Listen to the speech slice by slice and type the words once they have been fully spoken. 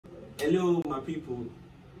Hello, my people.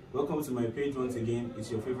 Welcome to my page once again. It's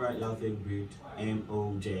your favorite lautech breed,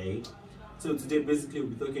 MOJ. So today, basically, we'll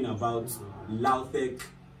be talking about lautech.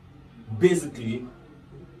 Basically,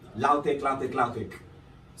 lautech.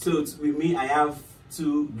 So with me, I have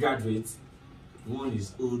two graduates. One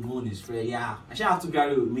is old, one is fresh. Yeah, I should have two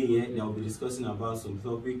graduates with me here. They'll be discussing about some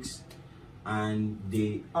topics, and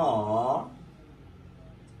they are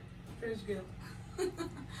Fresh girl.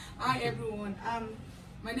 Hi everyone.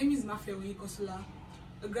 My name is Mafewi Kosula,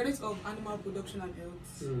 a graduate of Animal Production and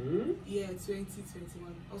Health. Yeah,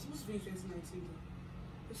 2021. I was supposed to be in 2019 though,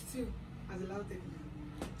 but still, as a lautech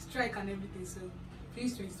strike and everything, so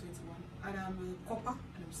finished 2021. And I'm a copper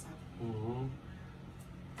and I'm sad.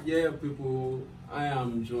 Yeah, people, I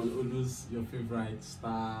am John Olus, your favorite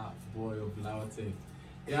star boy of lautech.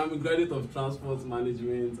 Yeah, I'm a graduate of Transport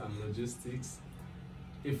Management and Logistics.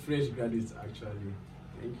 A fresh graduate, actually.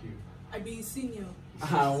 Thank you. I've been senior.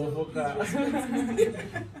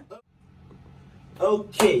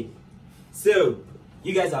 okay. So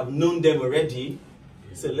you guys have known them already.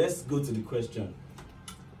 So let's go to the question.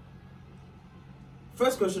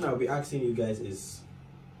 First question I'll be asking you guys is,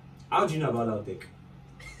 how do you know about lautech?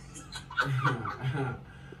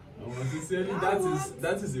 Sincerely,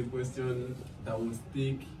 that is a question that will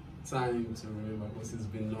take time to remember because it's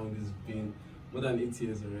been long. It's been more than 8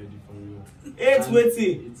 years already for real.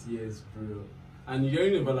 8 years, bro. And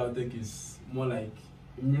hearing about lautech is more like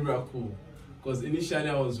a miracle because initially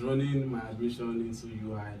I was running my admission into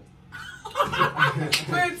UI.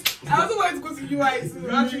 Wait, I also wanted to go to UI, so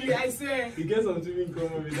actually I said you get something in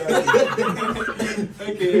common with that.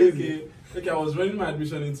 Okay. I was running my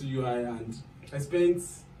admission into UI and I spent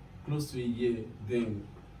close to a year then.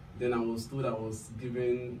 Then I was told I was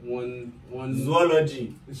given one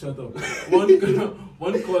zoology. Shut up.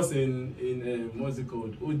 one course in what's it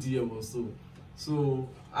called, ODM or so. So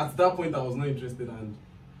at that point I was not interested, and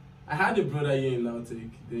I had a brother here in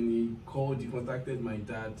lautech. Then he contacted my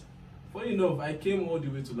dad. Funny enough, I came all the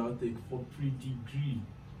way to lautech for pre-degree,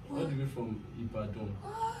 all the way from Ibadan.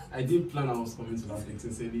 I didn't plan I was coming to lautech.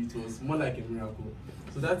 Sincerely, it was more like a miracle.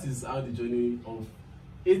 So that is how the journey of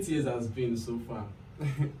 8 years has been so far.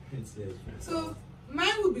 So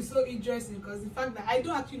mine would be so interesting because the fact that I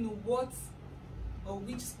don't actually know what or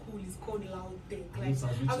which school is called lautech. Like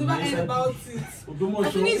I've never heard about it.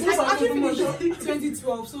 I actually finished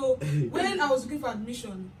 2012. So when I was looking for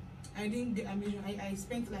admission, I didn't get admission. I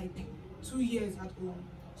spent like 2 years at home.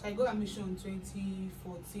 So I got admission in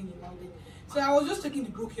 2014 in lautech. So I was just checking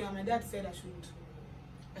the book here, and my dad said I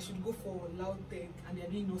should go for lautech, and they're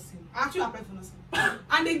doing nursing. I actually applied for nursing,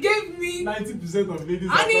 and they gave me 90% of ladies.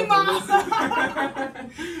 Animals. The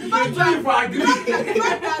fact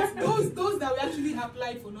that those that we actually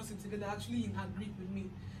applied for nursing together actually agreed with me.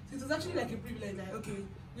 So it was actually like a privilege. Like, okay,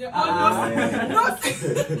 we are all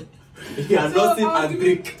nursing. Yeah, nursing and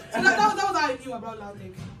Greek. So that was how I knew about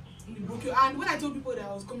lautech in the book. And when I told people that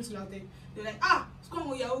I was coming to lautech, they were like, it's come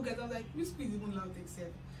on, Yahoo guys. I was like, which school is even lautech, sir?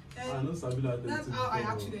 That's how I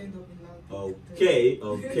actually end up in lautech.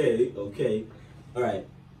 Okay. Alright,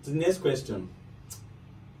 to the next question.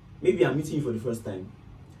 Maybe I'm meeting you for the first time,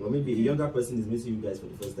 or maybe a younger person is meeting you guys for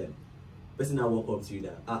the first time. Person now walk up to you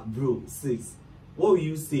that, bro, 6. What will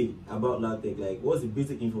you say about lautech? Like, what's the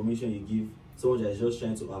basic information you give someone that is just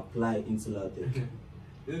trying to apply into lautech?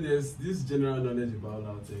 Then there's this general knowledge about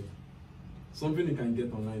lautech, something you can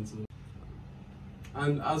get online too.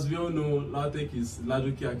 And as we all know, lautech is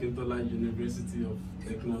Ladoke Akintola University of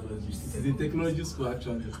Technology. It is a technology school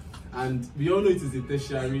actually, and we all know it is a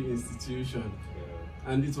tertiary institution.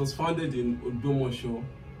 And it was founded in Odomosho.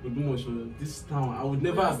 This town, I would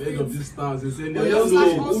never have heard of this town. They say now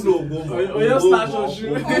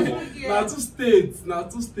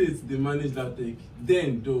two states they manage lautech.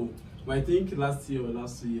 Then though, I think last year or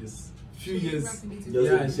last 2 years, few years,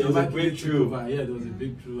 there was a breakthrough. There was a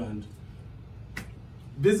breakthrough. And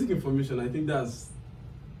basic information, I think that's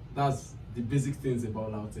the basic things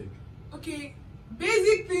about lautech. Okay,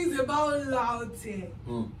 basic things about lautech.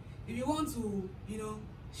 If you want to,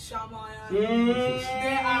 Shamaya, there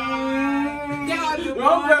are the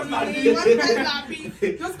money,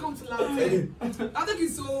 just come to lautech. Lautech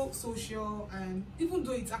is so social, and even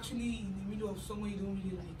though it's actually in the middle of someone you don't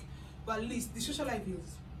really like, but at least the social life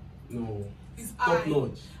is top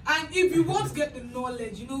notch. And if you want to get the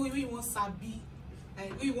knowledge, when you want sabi, and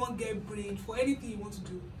when you want to get brain for anything you want to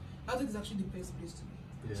do, lautech is actually the best place to be.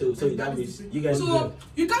 Yeah. So that means you guys. So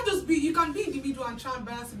you can't just be. You can be in the middle and try and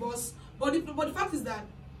balance the boss. But the fact is that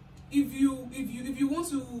if you want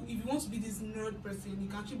to be this nerd person, you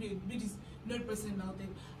can actually be this nerd person out there.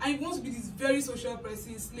 And if you want to be this very social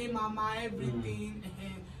person, slay mama, everything,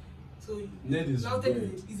 So Ned is lautech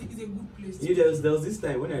great. is a good place. You know, there was this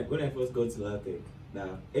time when I first got to lautech.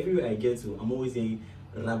 Now everywhere I get to, I'm always saying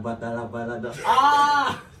rabata rabata.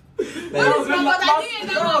 Ah! That was when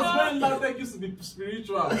lautech used to be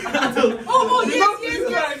spiritual. Oh,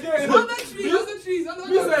 yes. Other trees.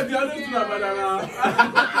 You said the other two are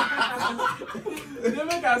they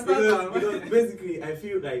make us start. Because basically, I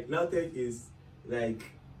feel like lautech is like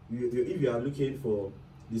if you are looking for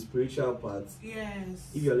the spiritual part, yes.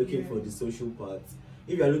 If you are looking for the social part,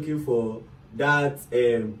 if you are looking for that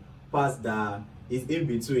part that is in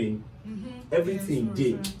between, everything yes,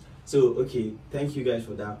 sure. So okay, thank you guys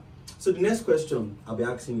for that. So the next question I'll be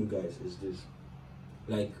asking you guys is this: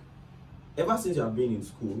 like, ever since you have been in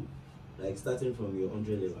school, like starting from your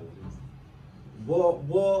 100 level,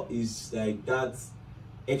 what is like that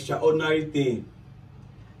extraordinary thing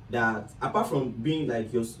that, apart from being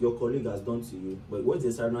like your colleague has done to you, but what's the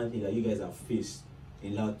extraordinary thing that you guys have faced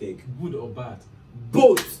in lautech? Good or bad?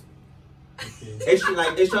 Both. Okay.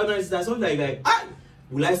 Extraordinary, that's something like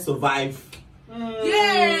will I survive?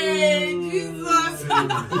 Yay, Jesus!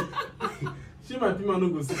 She my people no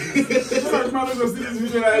go see this. She my people no go see this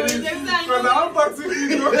video like this. Because I want toxic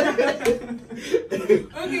video.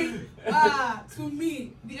 Okay. To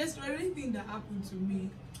me, the extraordinary thing that happened to me,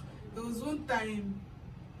 there was one time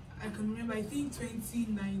I can remember. I think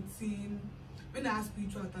 2019 when I had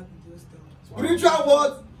spiritual attack with the hostel. Wow. Spiritual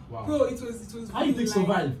what? Wow. Bro, it was. How you think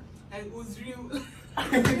survive? Like, it was real.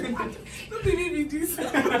 Don't believe me this. So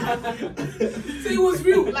it was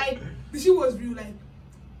real. Like the shit was real. Like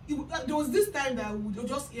there was this time that I would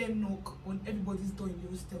just hear knock on everybody's door in the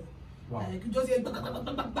hostel. Wow. Like you just hear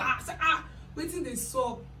waiting they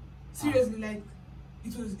saw. Seriously, like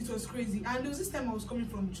it was crazy. And there was this time I was coming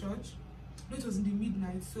from church. It was in the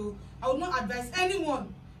midnight, so I would not advise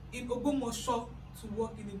anyone in Ogbomoso to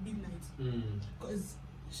work in the midnight, because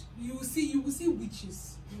you will see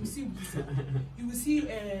witches, you will see wizards, you will see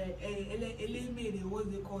what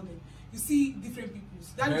they call them. You see different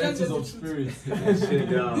peoples. That's just the truth.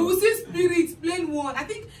 You will see spirits, plain one. I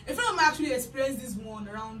think a friend of mine actually experienced this one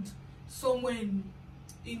around somewhere in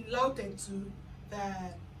lautech too.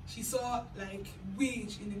 That she saw like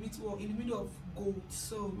witch in the middle of gold.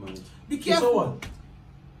 So be careful.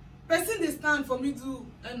 Person they stand for me to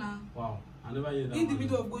wow, I never hear that. In the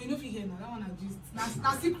middle of gold, you know if you hear now, that one I just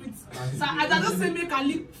na secret. So I don't say make a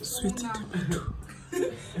leak phone now.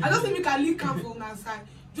 I don't say make a leak phone on side.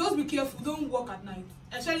 Just be careful, don't walk at night.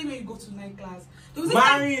 Especially when you go to night class. There was this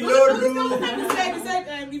time he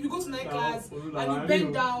said if you go to night class and you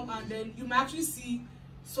bend down and then you might actually see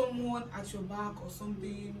someone at your back or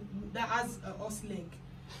something that has a horse leg.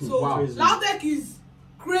 So wow. lautech is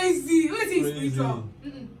crazy. Let me say spiritual.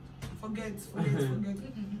 Forget.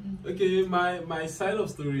 Okay, my side of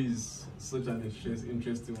story is such an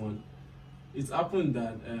interesting one. It happened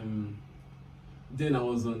that then I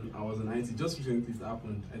was on IT. Just recently it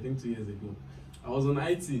happened. I think 2 years ago. I was on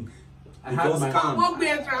IT. I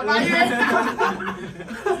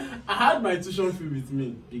had my tuition fee with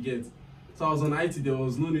me. You get. So I was on IT. There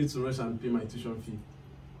was no need to rush and pay my tuition fee.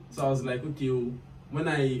 So I was like, okay, when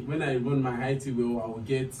I run my IT well, I will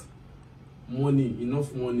get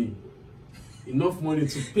enough money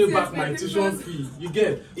to pay back my tuition fee. You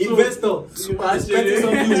get investor. So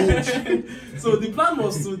the plan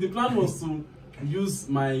was to use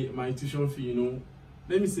my tuition fee. You know,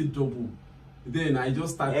 let me say double. Then I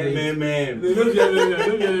just started.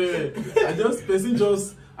 Person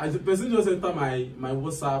just enter my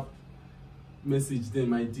WhatsApp message, then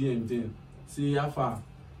my DM, then say Alpha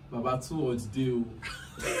Baba 2 or deal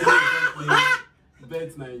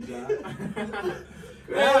bet Niger.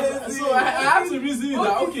 So I have to reason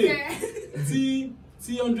that okay, T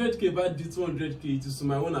 100k bad D 200k, it is to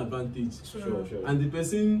my own advantage. Sure. And the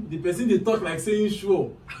person they talk like saying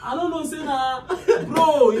sure. I don't know, say na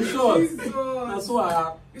bro in short. And so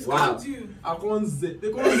I can't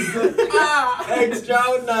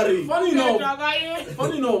extraordinary.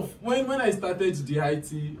 Funny enough, when I started the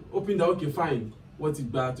IT, opened that okay fine. What is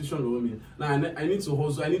the tuition loan me? Now I needed to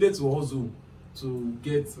hustle to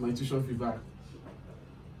get my tuition fee back.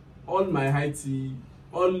 All my IT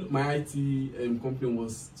company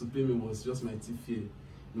was to pay me was just my tea fare.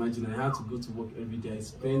 Imagine I had to go to work every day. I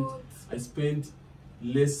spent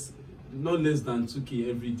not less than 2k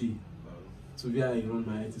every day to where I run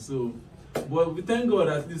my IT. So, but we thank God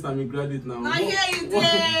at least I'm a graduate now. I hear you One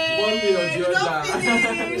way or the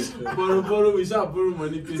other. borrow, we shall borrow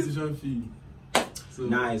money, pay tuition fee. So,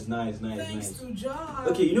 Nice. Thanks to John.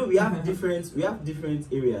 Okay, you know we have different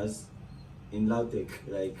areas in lautech,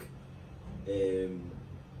 like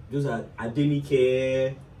those are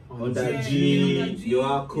Adenike, Ondaji,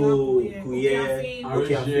 Yoako, Kuye,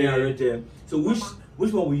 Aroje. So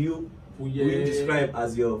which one will you describe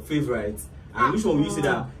as your favorite? And which one will you say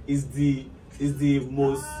that is the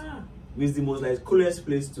most like coolest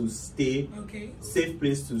place to stay, safe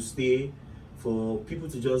place to stay for people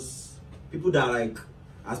that are like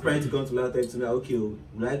aspiring to come to lautech to be like, okay,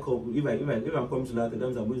 will I come, if I'm coming to lautech, that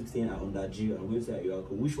means I'm going to stay at Ondaji, I'm going to stay at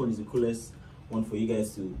Yoako. Which one is the coolest one for you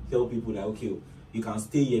guys to tell people that, okay, you can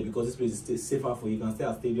stay here because this place is safer for you, you can stay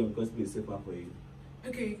at stadium because this place is safer for you?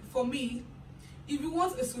 Okay, for me, if you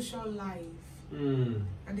want a social life and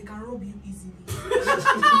they can rob you easily, stay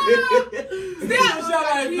at social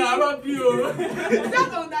life now rob you. Stay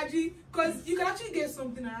at Ondaji because you can actually get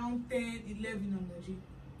something around 10, 11 Ondaji.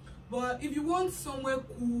 But if you want somewhere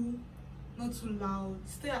cool, not too loud,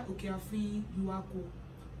 stay at Okeafin, Yuako,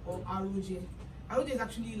 or Aroje. Aroje is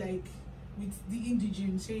actually like with the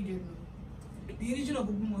indigenous, say again now. The indigenous of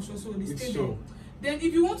Ogbomoso, so they stay there. Then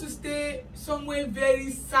if you want to stay somewhere very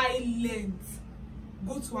silent,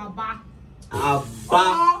 go to Aba. Or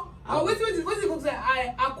wait, what is it called?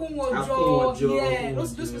 Akunwojo. Yeah,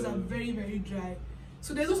 those places are very, very dry.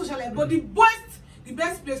 So there's no social life. But the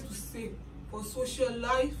best place to stay for social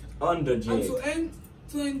life Ondaji. And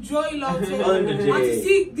to enjoy lautech and to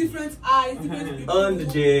see different eyes, different people.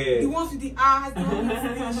 Ondaji. The ones with the eyes, the ones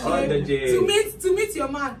with the shape. To meet your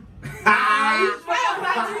man. Because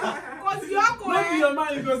you are correct. Your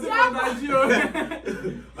man, you go see Ondaji.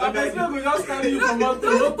 I will just carry you from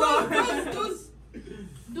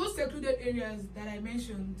those secluded areas that I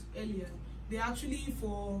mentioned earlier, they're actually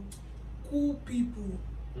for cool people.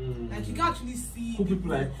 Like you can actually see cool people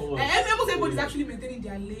like us. Almost everybody's actually maintaining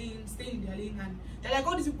their lane, staying in their lane, and they're like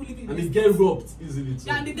all these people living. And they get robbed easily too.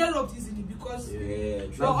 Yeah, and they get robbed easily because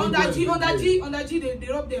on Ondaji they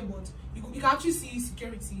rob them, but you can actually see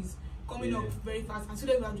securities coming up very fast, and so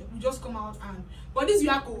they will just come out and. But this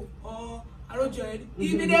Yako or Arojo,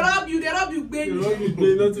 if they rob you, baby. They rob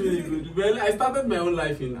you, not really good. Well, I started my own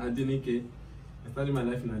life in Adenike.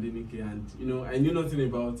 And you know, I knew nothing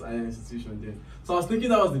about higher institution then. So I was thinking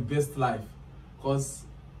that was the best life because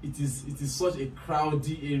it is such a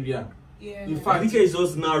crowded area. Yeah. In fact, Adenike is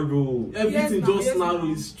just narrow. Everything just narrow,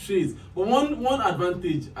 is straight. But one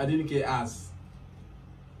advantage Adenike has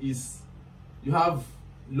is you have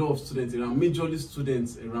a lot of students around, majorly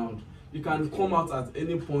students around. You can come out at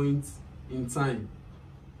any point in time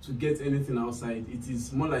to get anything outside. It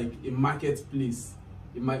is more like a marketplace.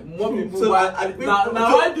 More people. So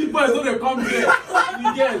now why people don't they come here?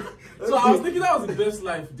 You get. So I was thinking that was the best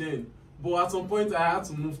life then. But at some point I had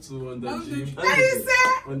to move to Ondaji.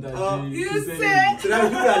 You say?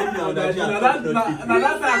 Now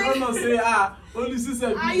that I cannot say only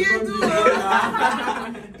sister.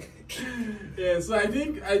 Yeah, so I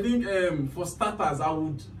think for starters I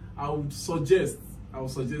would suggest for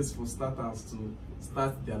starters to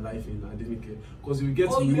start their life in Adenike because you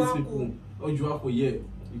get to meet people. Or Yuako, yeah,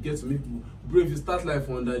 you get to meet people. Bro, if you start life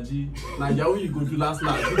on Ondaji, now Yahoo you go do last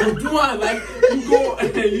night. You go do one like you go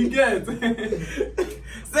you get.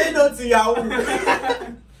 Say no to Yahoo.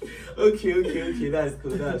 Okay, that's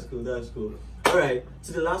cool. Alright,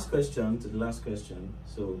 to the last question.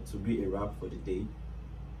 So to be a wrap for the day.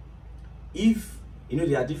 If you know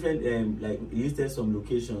there are different like listed some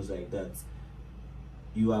locations like that,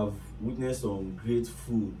 you have witnessed some great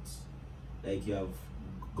food, like you have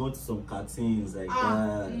gone to some canteens like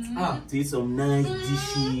that, to eat some nice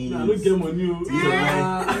dishes. Nah, look get money. No, wait.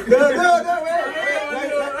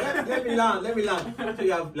 Let me land. So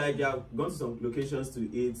you have gone to some locations to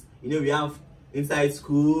eat. You know, we have inside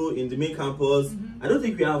school, in the main campus. I don't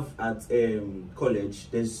think we have at college.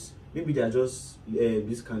 Maybe they're just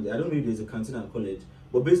this canteen. I don't know if there's a canteen at college,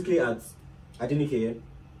 but basically at Adenike,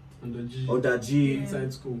 Ondaji,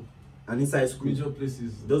 inside school, and inside school,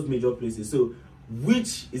 those major places. So,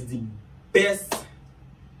 which is the best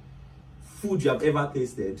food you have ever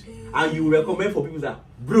tasted, and you recommend for people that,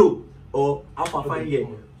 bro, or Alpha fine here,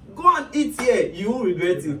 go and eat here, you won't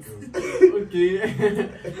regret it. Okay.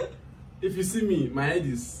 If you see me, my head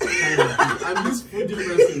is kind of big. I'm this foodie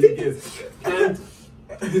person, you guess. And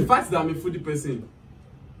the fact that I'm a foodie person,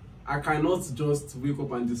 I cannot just wake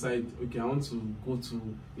up and decide, okay, I want to go to,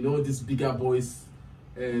 you know, these bigger boys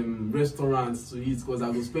restaurants to eat because I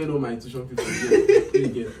will spend all my tuition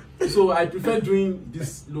fee. So I prefer doing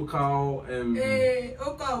this local Buka.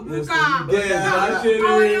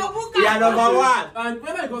 Yeah, number one. And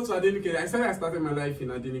when I got to Adenike, I started my life in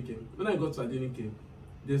Adenike. When I got to Adenike,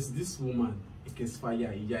 there's this woman,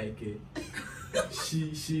 Ikesfaya Iyaike.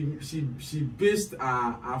 She based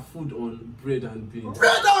her food on bread and beans.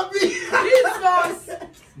 Bread and beans.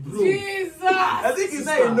 Bro. Jesus! I think it's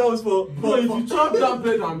not enough for. Bro, if you chop that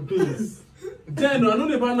bread and beans, then I know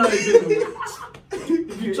the banana again.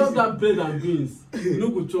 If you chop that bread and beans, you no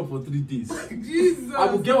go chop for 3 days. Jesus! I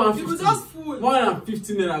go get 150. You go just full.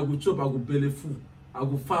 150 naira I go chop, I go belly full. I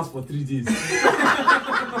go fast for 3 days.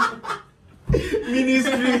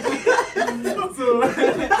 Ministry. So,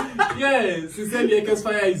 yeah, sincerely, Ekes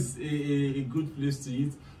Fire is a good place to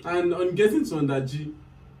eat. And on getting to Underg,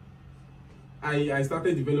 I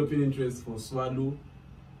started developing interest for swallow.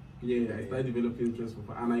 Yeah, I started developing interest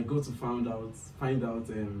for, and I got to find out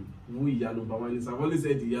who Iya number one is. I've always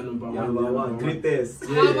said Iya number one. Greatest.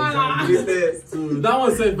 Yeah, Greatest. so that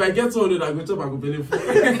one said, if I get 200, I go chop, I go belly full.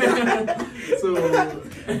 So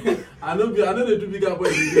I know they do bigger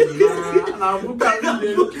boys. Nah,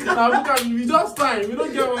 we just time. We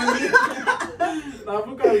don't get money. Nah, I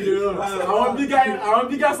want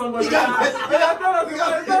bigger somebody.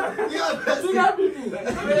 Bigger people.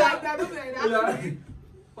 Yeah.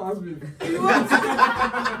 Pass me.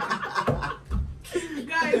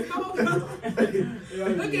 Guys, no.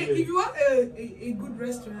 Okay, if you want a good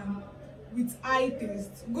restaurant with eye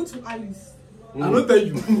taste, go to Alice. I don't tell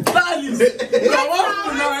you. Alice!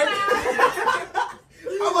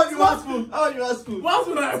 How about you want food? How about you want food? What's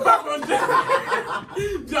when I back on there?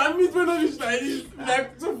 Their meat when I reach like this,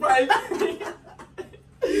 like 2.5.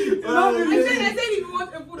 I said if you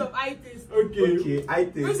want a food of eye taste. Okay, eye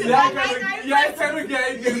taste. I tell you,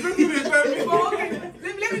 Okay,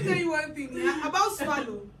 let me tell you one thing. Yeah, about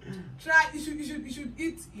swallow. Try. You should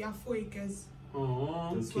eat your 4 acres.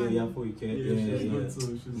 Oh, okay, yeah, for you can. Yeah, she's good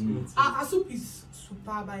too. She's good too. Our soup is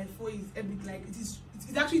super, but 4 is a bit like it's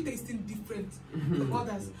actually tasting different from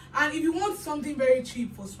others. And if you want something very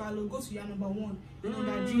cheap for swallow, go to your number 1 in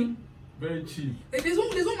Underg. Very cheap. There's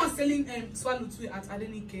one man selling swallow too at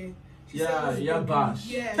Adenike. Yeah, bash.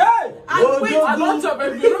 Yeah. Hey! And wait, I don't chop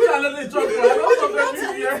every. Look at the chop. I don't chop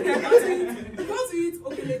every. If you want to eat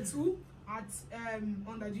okele 2 at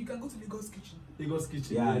Underg, you can go to Lagos Kitchen. Lagos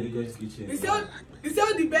Kitchen. Yeah, Lagos Kitchen. They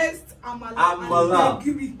sell the best amala and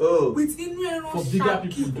gbegiri with inu for bigger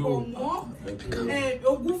people omo,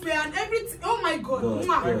 ogunfe and everything. Oh my God!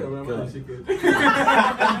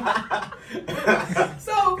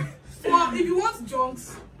 So, if you want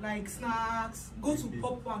junks like snacks, go to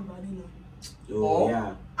Pop and Vanilla. Oh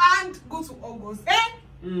yeah. And go to August. File.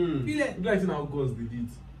 You like in August they did.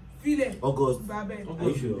 File. August. Babe. Are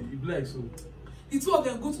you sure? You like so. The 2 of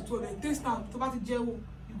them go to 2 of them. Taste now. Tomato jewo.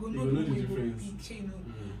 You go know the difference.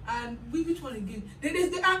 And which one again?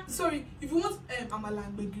 Sorry, if you want amala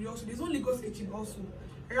and gbegiri also, there's one Lagos kitchen also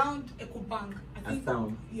around Eco Bank. I think.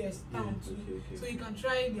 Town. Yes, town too. Okay. So you can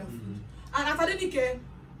try their food. And at Adenike,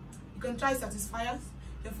 you can try Satisfiers.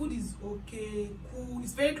 The food is okay, cool.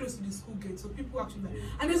 It's very close to the school gate, so people actually like.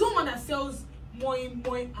 And there's one that sells moi and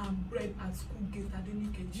bread at school gate at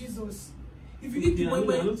Adenike. Jesus. If you eat the moi,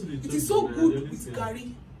 it is so good with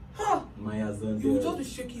curry. Huh. You will just be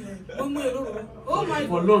shaking like, oh my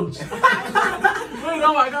for God. lunch. No,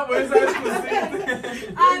 no, I can't for inside school.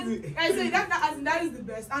 And I say that is the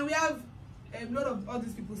best. And we have a lot of all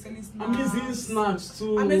these people selling snacks. Amazing snacks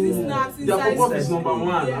too. Amazing snacks. Their pop-up is number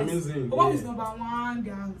one. Yes. Amazing. Pop-up is number 1,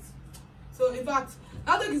 guys. So in fact,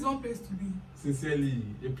 lautech is one place to be. Sincerely,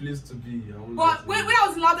 a place to be. But when I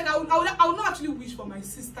was in lautech, I would not actually wish for my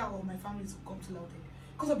sister or my family to come to lautech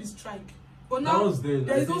because of the strike. But now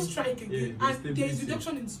there is no strike again, and there is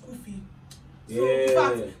reduction in school fee. So in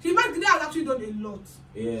fact, Shey has actually done a lot.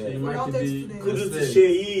 Yeah. Kudos to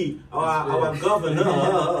Sheyi, our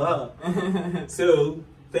governor. So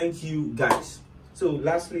thank you guys. So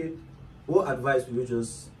lastly, what advice will you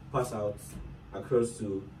just pass out across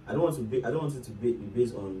to? I don't want it to be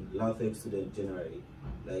based on lautech students generally,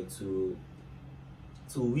 like to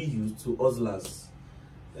we youth, to hustlers.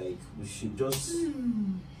 Like we should just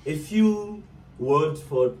a few words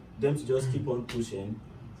for them to just keep on pushing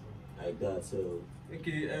like that. So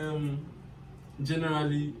okay,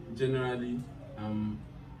 generally,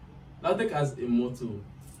 lautech has a motto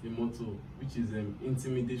which is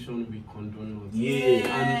intimidation we condone not. Yeah.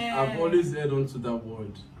 And I've always held on to that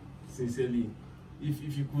word sincerely.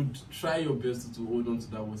 If you could try your best to hold on to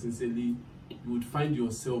that word sincerely, you would find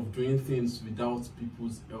yourself doing things without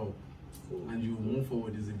people's help, and you will move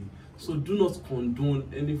forward easily. So do not condone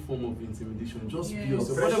any form of intimidation. Just be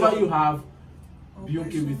yourself. Whatever you have, be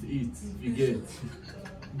okay with it. You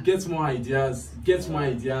get more ideas. It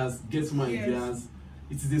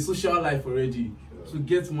is a social life already. So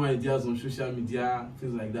get more ideas on social media,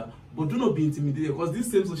 things like that. But do not be intimidated, because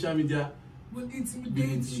this same social media will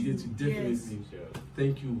intimidate you. Definitely. Yes.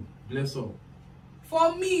 Thank you. Bless all.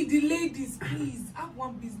 For me, the ladies, please have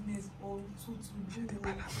one business or two to do.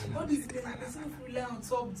 All these things, they don't rely on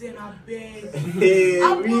top then I beg. Hey,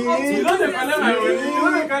 You don't collect my money. You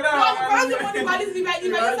don't collect my money.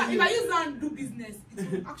 If I use that and do business,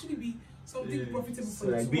 it will actually be something profitable for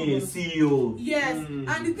the like being a CEO. Yes,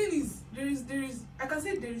 and the thing is, there is I can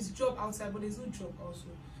say there is job outside, but there's no job also.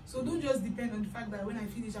 So don't just depend on the fact that when I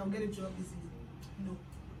finish I'll get a job easily. No,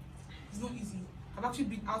 it's not easy. I've actually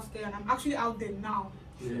been out there and I'm actually out there now.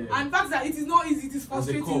 Yeah. And the fact that it is not easy, it is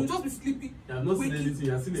frustrating. You just be sleepy. You have not seen anything,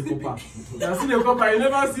 you have seen a copper. You have seen a copper, you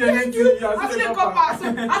never see anything. You have seen a copper. So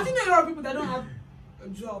I think there are a lot of people that don't have a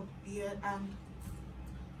job here and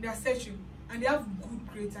they are searching and they have good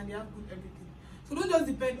grades and they have good everything. So don't just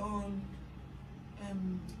depend on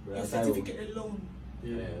your certificate alone.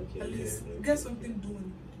 Yeah, okay. At least get something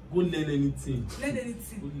doing. Go learn anything. Learn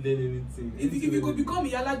anything. Go learn anything. If you go become a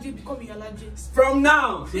Yalaje, become a Yalaje. From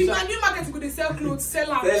now. If you are new market, you go to sell clothes,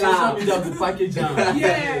 sell out. Sell media to package down.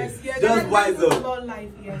 Yes, just wise up.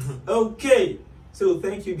 Life, yes. Okay, so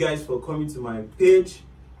thank you guys for coming to my page.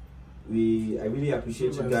 I really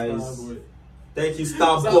appreciate you guys. Thank you,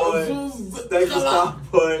 Starboy. Thank you,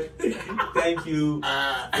 Starboy. Thank you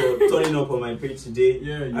for turning up on my page today.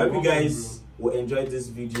 Yeah, I hope you guys will enjoy this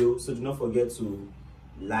video. So do not forget to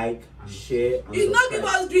like, share, and it's not give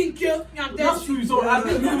us drink, yo. That's true. So I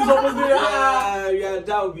think we supposed to yeah,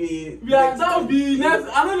 that would be. Yeah, that would be next.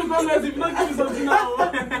 I know the comments if you not give me something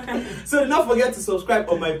now. So do not forget to subscribe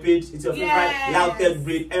on my page. It's your favorite lautech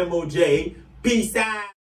breed MOJ. Peace out.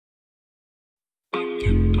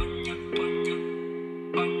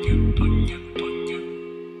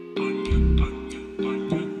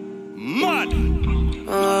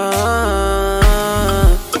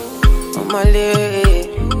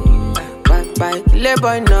 Bye, bye,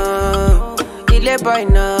 boy,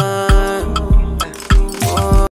 no,